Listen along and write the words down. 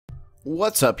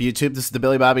What's up, YouTube? This is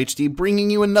TheBillyBobHD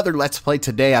bringing you another Let's Play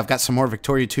today. I've got some more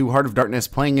Victoria 2 Heart of Darkness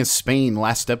playing as Spain.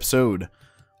 Last episode,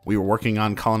 we were working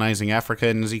on colonizing Africa,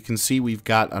 and as you can see, we've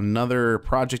got another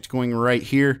project going right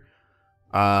here.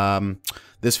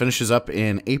 This finishes up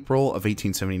in April of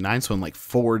 1879, so in like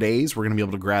 4 days, we're going to be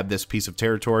able to grab this piece of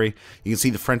territory. You can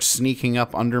see the French sneaking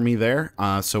up under me there.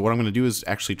 So what I'm going to do is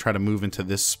actually try to move into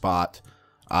this spot,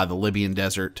 the Libyan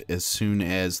desert, as soon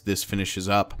as this finishes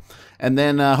up. And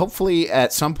then hopefully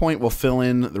at some point we'll fill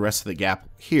in the rest of the gap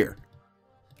here.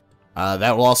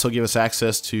 That will also give us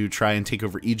access to try and take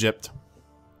over Egypt.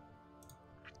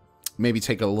 Maybe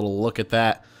take a little look at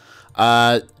that.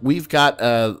 We've got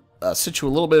a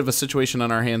little bit of a situation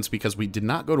on our hands because we did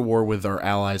not go to war with our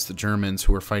allies, the Germans,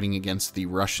 who are fighting against the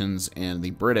Russians and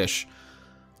the British.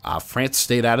 France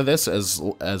stayed out of this, as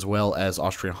well as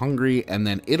Austria-Hungary, and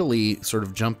then Italy sort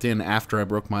of jumped in after I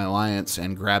broke my alliance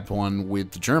and grabbed one with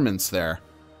the Germans there.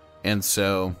 And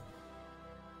so,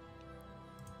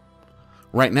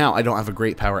 right now, I don't have a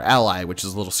great power ally, which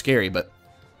is a little scary, but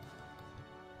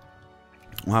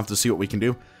we'll have to see what we can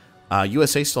do.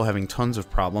 USA still having tons of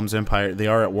problems. Empire, they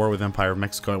are at war with Empire of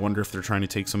Mexico. I wonder if they're trying to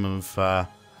take some of...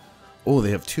 oh, they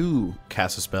have two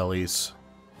Casus Bellis.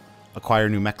 Acquire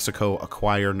New Mexico,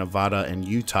 acquire Nevada, and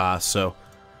Utah. So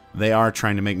they are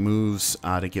trying to make moves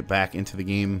to get back into the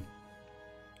game.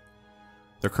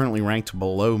 They're currently ranked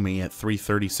below me at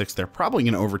 336. They're probably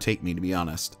going to overtake me, to be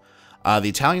honest. The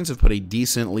Italians have put a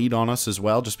decent lead on us as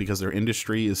well, just because their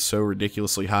industry is so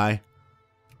ridiculously high.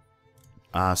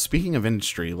 Speaking of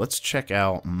industry, let's check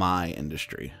out my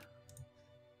industry.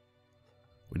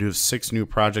 We do have 6 new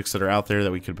projects that are out there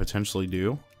that we could potentially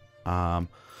do.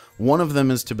 One of them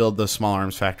is to build the small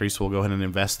arms factory, so we'll go ahead and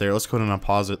invest there. Let's go ahead and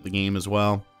pause the game as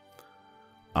well.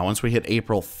 Once we hit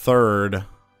April 3rd...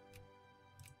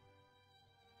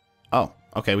 Oh,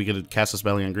 okay, we get a Casus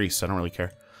Belli on Greece. I don't really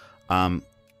care. I'll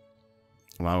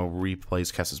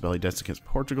replace Casus Belli debts against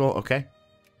Portugal. Okay.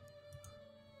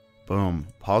 Boom.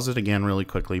 Pause it again really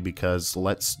quickly because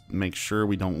let's make sure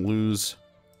we don't lose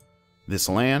this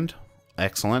land.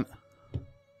 Excellent.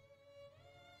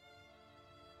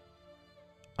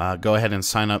 Go ahead and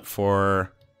sign up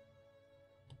for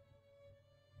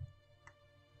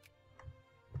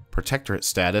Protectorate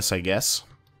status, I guess.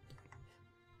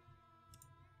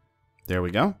 There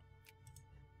we go.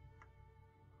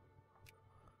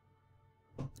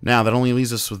 Now, that only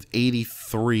leaves us with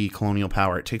 83 colonial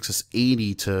power. It takes us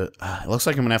 80 to... it looks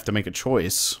like I'm going to have to make a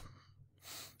choice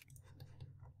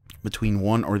between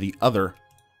one or the other.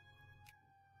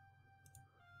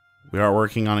 We are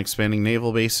working on expanding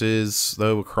naval bases,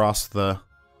 though, across the...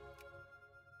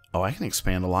 Oh, I can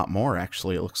expand a lot more,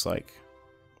 actually, it looks like.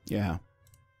 Yeah.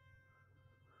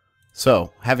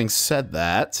 So, having said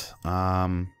that,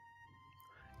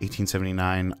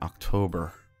 1879,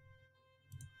 October.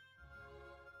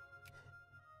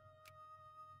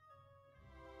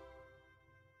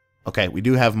 Okay, we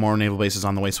do have more naval bases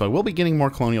on the way, so I will be getting more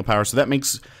colonial power, so that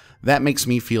makes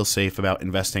me feel safe about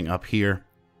investing up here.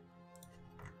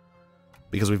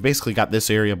 Because we've basically got this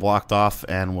area blocked off,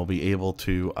 and we'll be able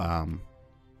to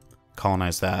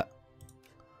colonize that.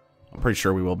 I'm pretty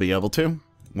sure we will be able to,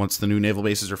 once the new naval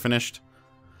bases are finished.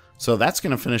 So that's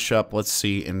going to finish up, let's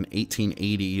see, in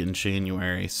 1880 in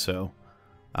January. So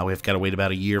we've got to wait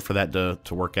about a year for that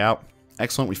to work out.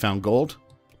 Excellent, we found gold.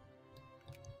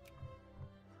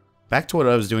 Back to what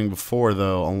I was doing before,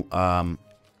 though. I've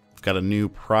got a new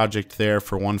project there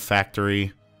for one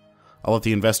factory. I'll let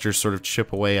the investors sort of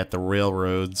chip away at the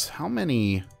railroads. How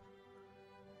many?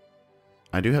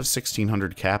 I do have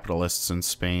 1,600 capitalists in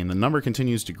Spain. The number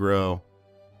continues to grow.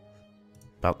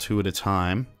 About 2 at a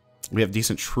time. We have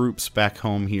decent troops back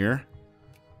home here.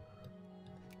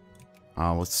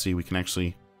 Let's see, we can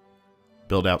actually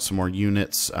build out some more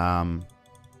units. Get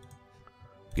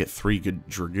 3 good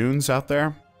dragoons out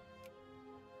there.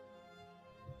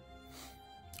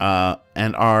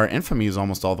 And our infamy is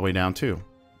almost all the way down, too.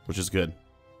 Which is good.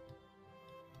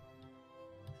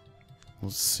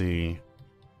 Let's see.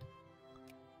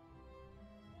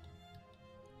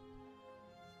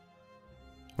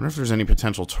 Wonder if there's any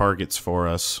potential targets for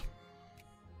us.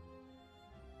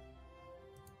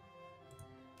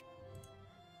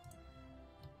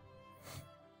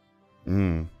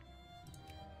 I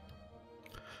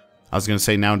was going to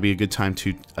say now would be a good time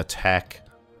to attack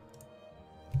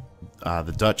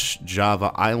the Dutch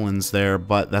Java Islands there,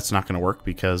 but that's not going to work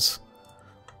because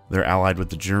they're allied with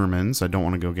the Germans. I don't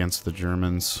want to go against the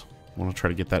Germans. I want to try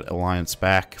to get that alliance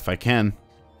back if I can.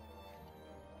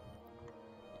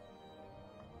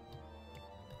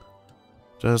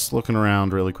 Just looking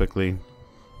around really quickly.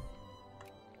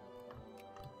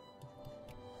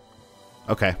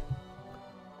 Okay.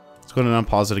 Let's go ahead and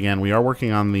unpause it again. We are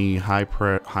working on the high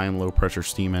and low pressure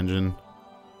steam engine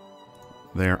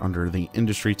there under the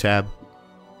industry tab.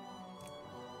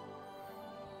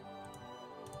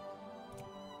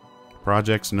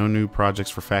 Projects, no new projects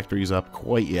for factories up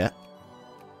quite yet.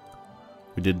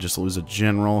 We did just lose a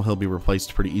general. He'll be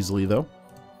replaced pretty easily though.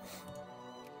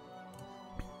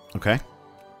 Okay.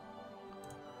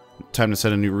 Time to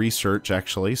set a new research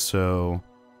actually, so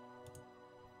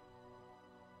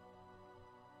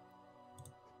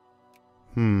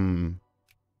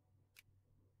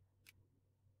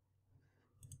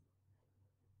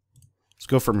let's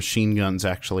go for machine guns,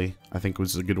 actually. I think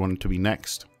was a good one to be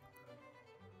next.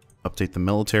 Update the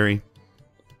military.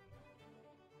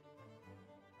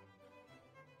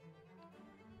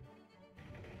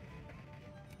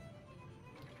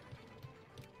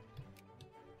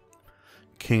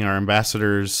 King, our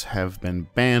ambassadors have been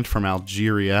banned from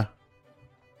Algeria.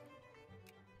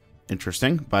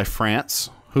 Interesting. By France.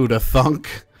 Who'da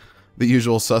thunk? The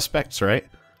usual suspects, right?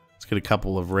 Let's get a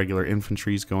couple of regular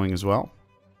infantries going as well.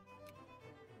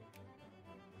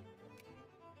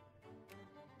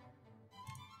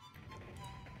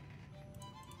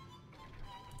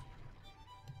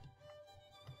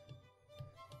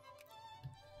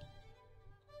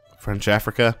 French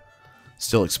Africa,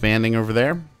 still expanding over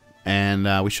there.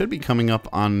 And we should be coming up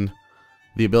on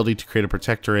the ability to create a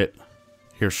protectorate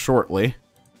here shortly.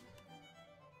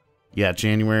 Yeah,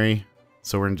 January.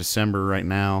 So we're in December right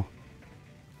now.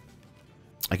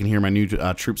 I can hear my new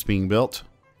troops being built.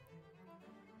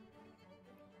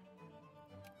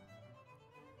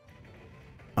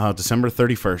 December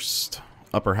 31st.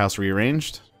 Upper house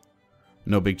rearranged.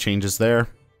 No big changes there.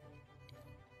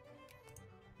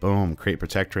 Boom. Create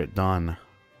protectorate done.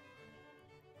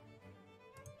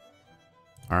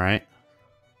 Alright.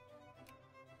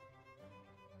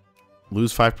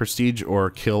 Lose 5 prestige or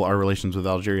kill our relations with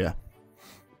Algeria.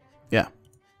 Yeah.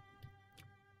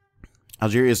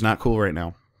 Algeria is not cool right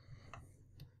now.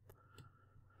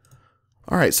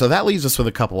 Alright, so that leaves us with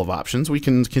a couple of options. We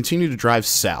can continue to drive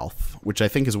south, which I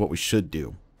think is what we should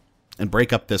do, and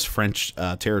break up this French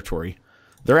territory.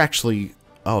 They're actually...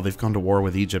 Oh, they've gone to war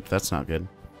with Egypt. That's not good.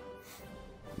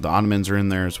 The Ottomans are in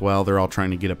there as well. They're all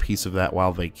trying to get a piece of that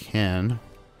while they can.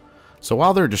 So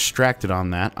while they're distracted on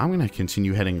that, I'm going to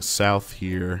continue heading south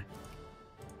here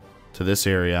to this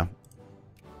area.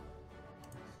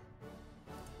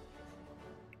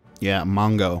 Yeah,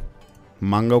 Mongo.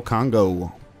 Mongo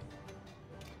Congo.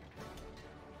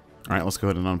 Alright, let's go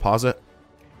ahead and unpause it.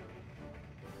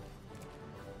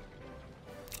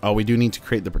 Oh, we do need to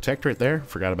create the protectorate there.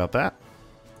 Forgot about that.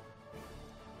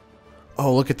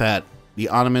 Oh, look at that. The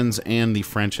Ottomans and the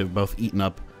French have both eaten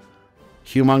up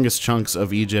humongous chunks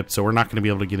of Egypt, so we're not going to be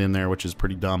able to get in there, which is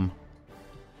pretty dumb.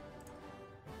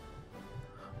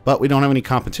 But we don't have any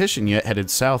competition yet headed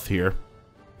south here.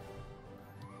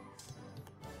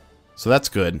 So that's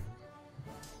good.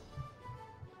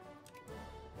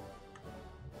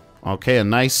 Okay, a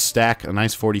nice stack, a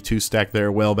nice 42 stack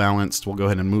there, well balanced. We'll go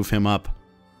ahead and move him up.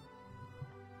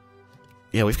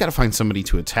 Yeah, we've got to find somebody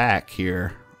to attack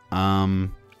here.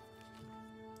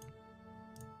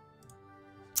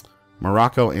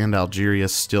 Morocco and Algeria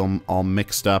still all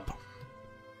mixed up.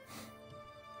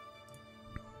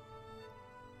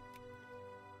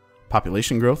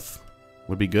 Population growth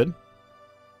would be good.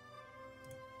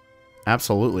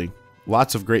 Absolutely.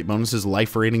 Lots of great bonuses.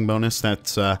 Life rating bonus.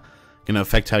 That's going to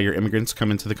affect how your immigrants come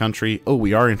into the country. Oh,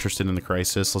 we are interested in the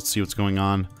crisis. Let's see what's going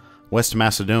on. West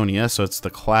Macedonia. So it's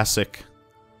the classic.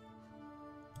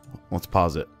 Let's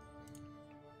pause it.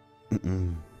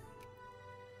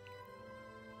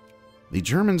 The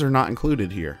Germans are not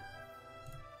included here.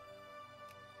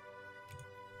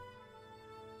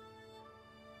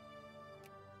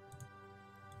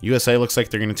 USA looks like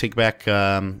they're going to take back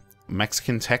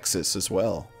Mexican Texas as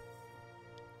well.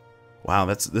 Wow,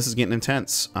 this is getting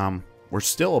intense. We're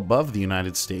still above the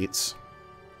United States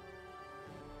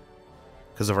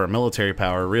because of our military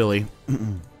power, really.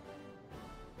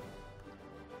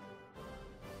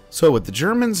 So with the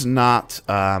Germans not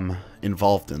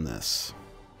involved in this,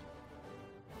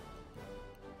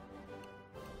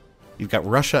 you've got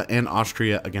Russia and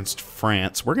Austria against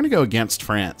France. We're going to go against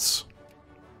France.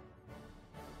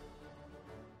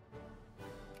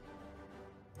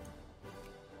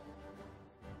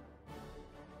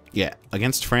 Yeah,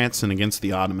 against France and against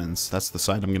the Ottomans. That's the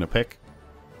side I'm going to pick.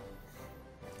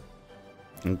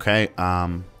 Okay,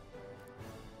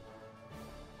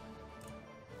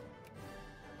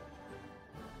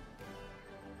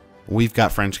 we've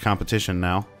got French competition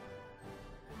now.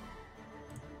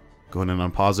 Go ahead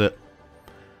and unpause it.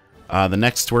 The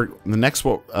next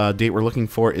date we're looking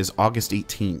for is August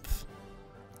 18th.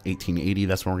 1880,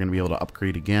 that's when we're going to be able to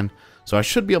upgrade again. So I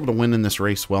should be able to win in this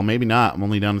race. Well, maybe not. I'm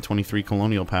only down to 23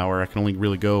 colonial power. I can only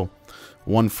really go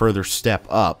one further step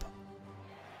up.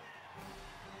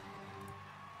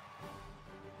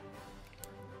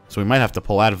 So we might have to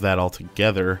pull out of that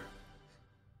altogether.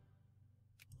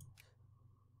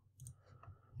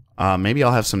 Maybe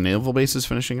I'll have some naval bases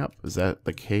finishing up. Is that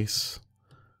the case?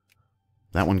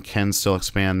 That one can still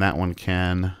expand. That one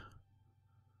can.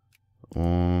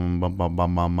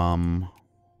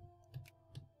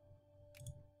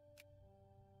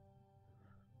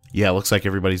 Yeah, it looks like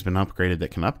everybody's been upgraded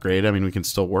that can upgrade. I mean, we can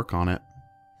still work on it.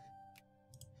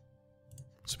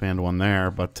 Expand one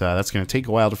there, but that's going to take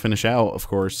a while to finish out, of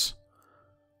course.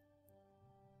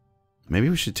 Maybe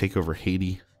we should take over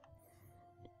Haiti.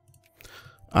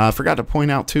 Forgot to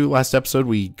point out, too, last episode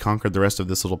we conquered the rest of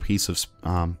this little piece of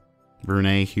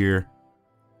Brunei here,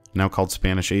 now called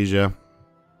Spanish Asia.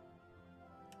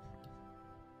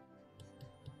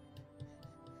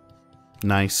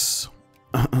 Nice.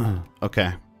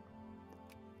 Okay.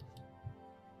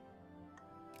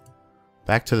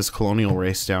 Back to this colonial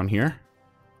race down here.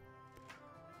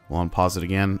 We'll unpause it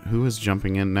again. Who is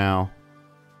jumping in now?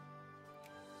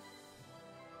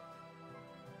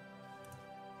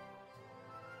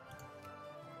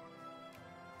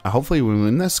 Hopefully we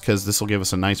win this, because this will give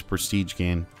us a nice prestige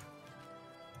gain.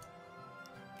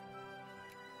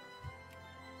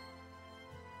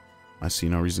 I see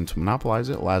no reason to monopolize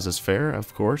it. Laissez faire,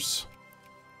 of course.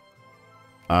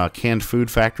 Canned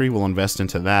food factory, we'll invest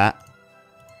into that.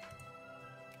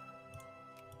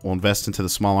 We'll invest into the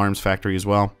small arms factory as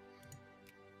well.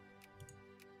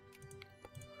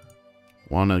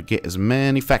 Want to get as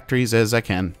many factories as I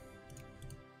can.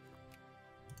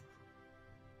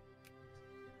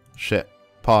 Shit.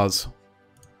 Pause.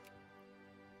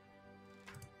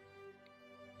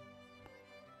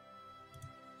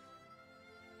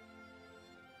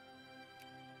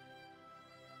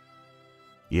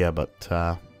 Yeah, but,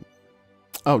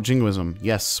 oh, jingoism.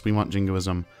 Yes, we want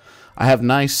jingoism. I have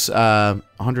nice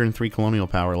 103 colonial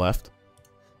power left.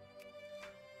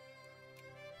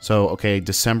 So, okay,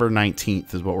 December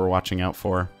 19th is what we're watching out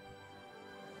for.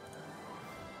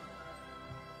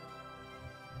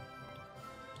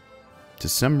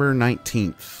 December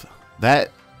 19th.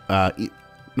 That,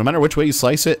 no matter which way you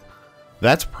slice it,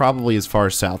 that's probably as far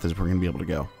south as we're going to be able to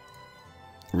go.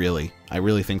 Really. I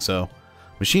really think so.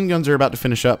 Machine guns are about to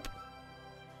finish up.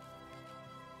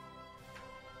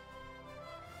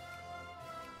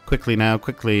 Quickly now,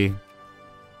 quickly.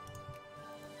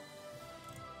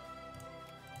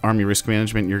 Army risk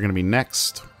management, you're going to be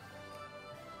next.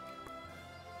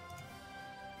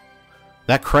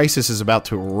 That crisis is about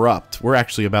to erupt. We're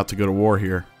actually about to go to war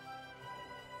here.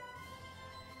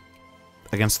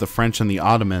 Against the French and the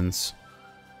Ottomans.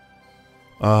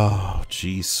 Oh,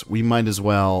 jeez. We might as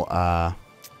well,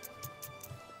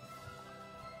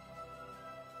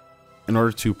 in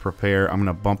order to prepare, I'm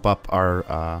going to bump up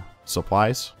our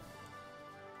supplies.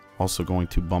 Also going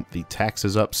to bump the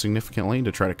taxes up significantly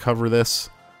to try to cover this.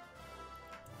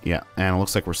 Yeah, and it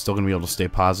looks like we're still going to be able to stay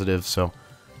positive, so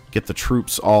get the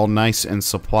troops all nice and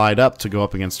supplied up to go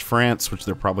up against France, which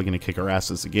they're probably going to kick our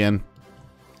asses again.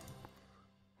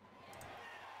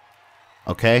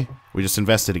 Okay, we just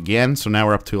invested again, so now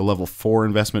we're up to a level 4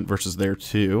 investment versus their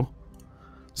 2.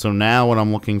 So now what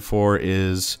I'm looking for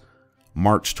is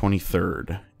March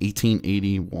 23rd,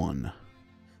 1881.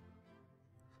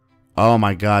 Oh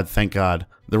my god, thank god.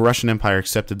 The Russian Empire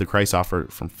accepted the Christ offer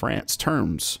from France.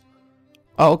 Terms.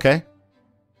 Oh, okay.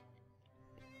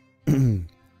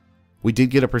 We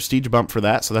did get a prestige bump for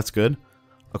that, so that's good.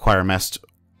 Acquire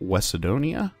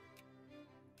Macedonia.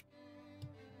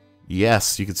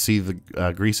 Yes, you can see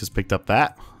the Greece has picked up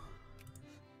that.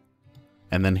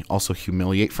 And then also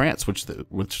humiliate France, which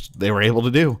they were able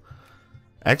to do.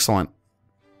 Excellent.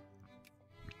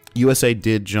 USA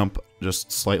did jump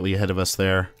just slightly ahead of us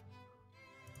there.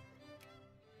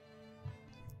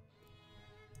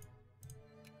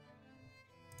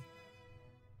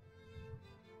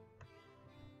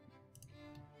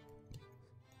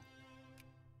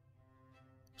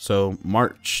 So,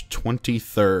 March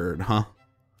 23rd, huh?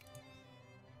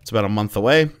 It's about a month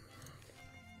away.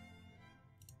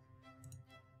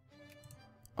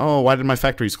 Oh, why did my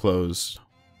factories close?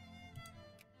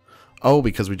 Oh,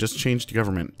 because we just changed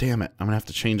government. Damn it. I'm going to have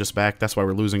to change us back. That's why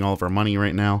we're losing all of our money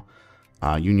right now.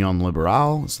 Union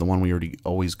Liberale is the one we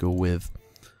always go with.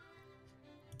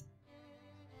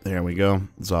 There we go.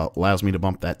 So it allows me to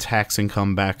bump that tax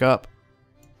income back up.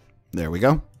 There we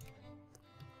go.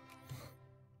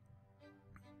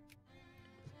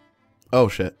 Oh,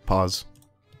 shit. Pause.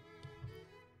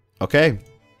 Okay.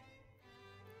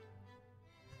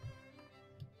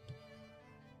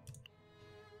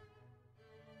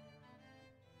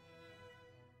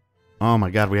 Oh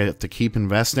my god, we have to keep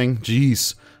investing?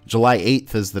 Jeez. July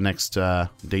 8th is the next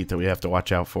date that we have to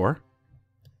watch out for.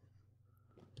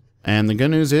 And the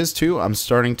good news is, too, I'm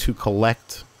starting to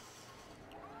collect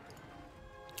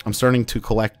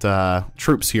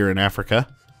troops here in Africa.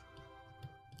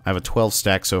 I have a 12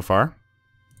 stack so far.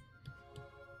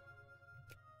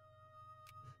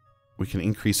 We can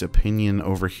increase opinion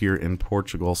over here in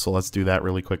Portugal, so let's do that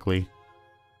really quickly.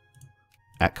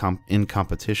 In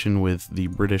competition with the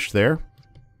British there.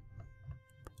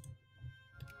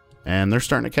 And they're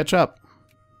starting to catch up.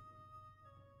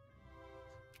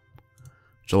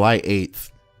 July 8th.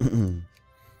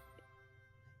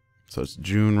 So it's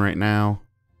June right now.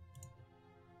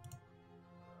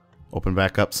 Open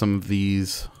back up some of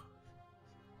these.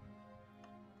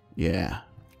 Yeah.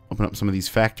 Open up some of these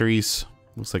factories.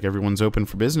 Looks like everyone's open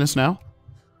for business now.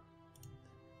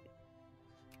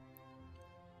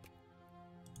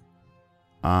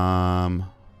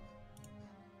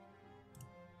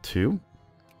 Two.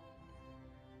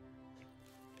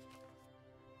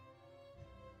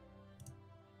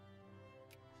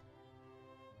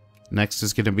 Next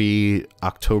is going to be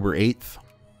October 8th.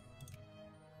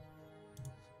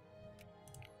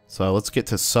 So let's get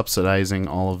to subsidizing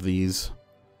all of these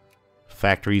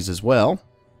factories as well.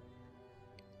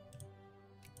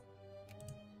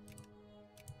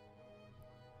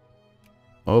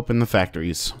 Open the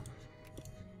factories.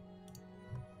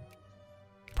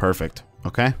 Perfect.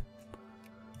 Okay.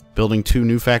 Building 2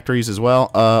 new factories as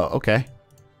well. Okay.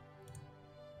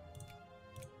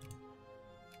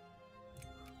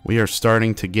 We are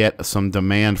starting to get some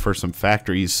demand for some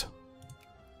factories.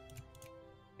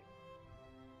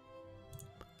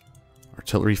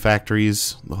 Artillery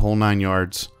factories, the whole 9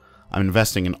 yards. I'm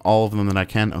investing in all of them that I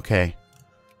can. Okay.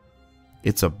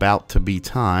 It's about to be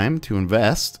time to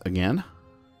invest again.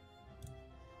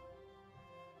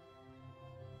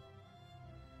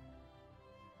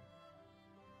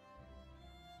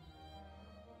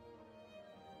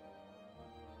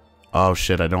 Oh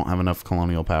shit, I don't have enough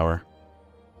colonial power.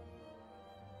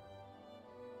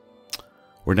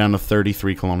 We're down to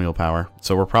 33 colonial power.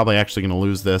 So we're probably actually going to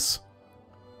lose this.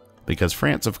 Because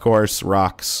France, of course,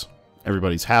 rocks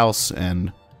everybody's house.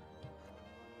 And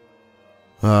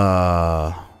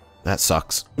that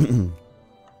sucks. Gain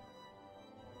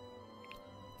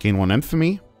 1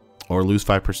 infamy. Or lose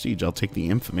 5 prestige. I'll take the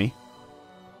infamy.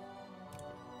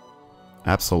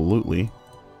 Absolutely.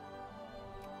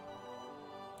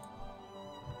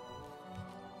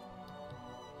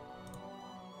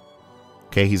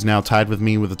 Okay, he's now tied with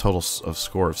me with a total of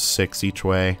score of 6 each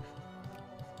way.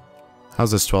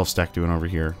 How's this 12 stack doing over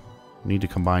here? Need to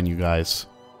combine you guys.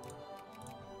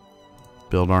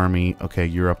 Build army. Okay,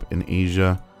 Europe and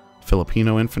Asia.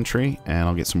 Filipino infantry. And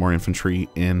I'll get some more infantry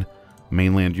in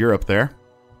mainland Europe there.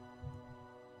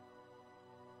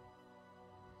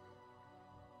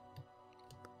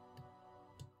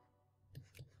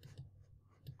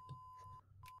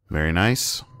 Very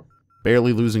nice.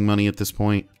 Barely losing money at this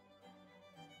point.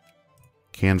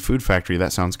 Canned food factory,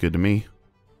 that sounds good to me.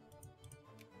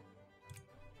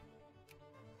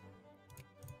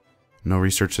 No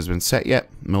research has been set yet.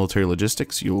 Military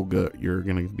logistics, you're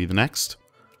gonna be the next.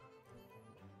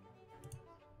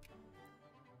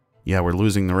 Yeah, we're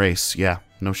losing the race. Yeah,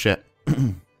 no shit.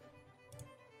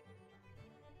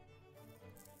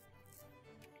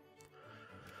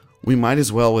 We might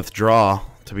as well withdraw,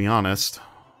 to be honest.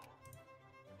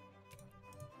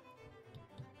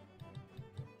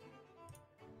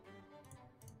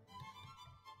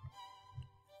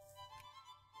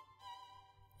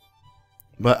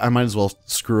 But I might as well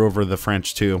screw over the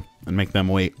French, too, and make them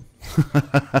wait.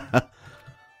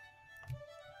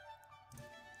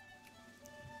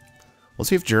 We'll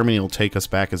see if Germany will take us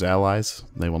back as allies.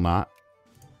 They will not.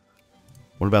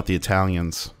 What about the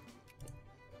Italians?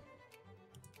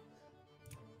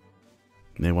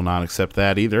 They will not accept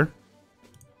that either.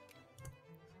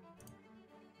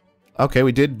 Okay,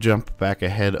 we did jump back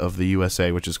ahead of the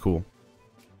USA, which is cool.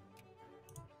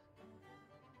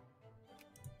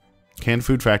 Canned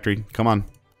food factory, come on.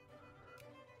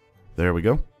 There we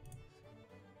go.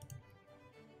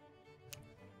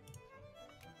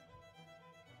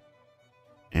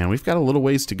 And we've got a little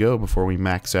ways to go before we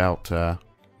max out our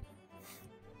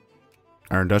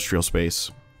industrial space.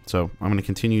 So I'm going to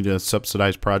continue to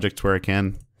subsidize projects where I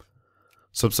can.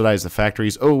 Subsidize the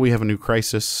factories. Oh, we have a new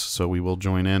crisis, so we will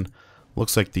join in.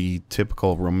 Looks like the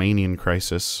typical Romanian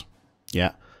crisis.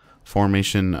 Yeah.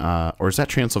 Formation, or is that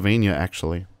Transylvania,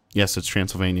 actually? Yes, it's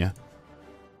Transylvania.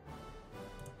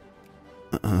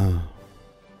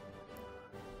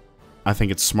 I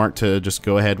think it's smart to just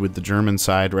go ahead with the German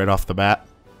side right off the bat.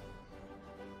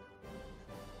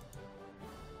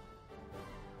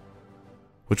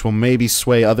 Which will maybe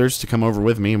sway others to come over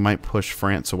with me. It might push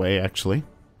France away, actually.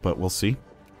 But we'll see.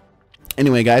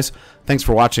 Anyway, guys, thanks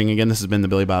for watching. Again, this has been the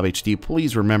Billy Bob HD.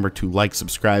 Please remember to like,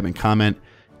 subscribe, and comment.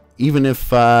 Even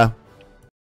if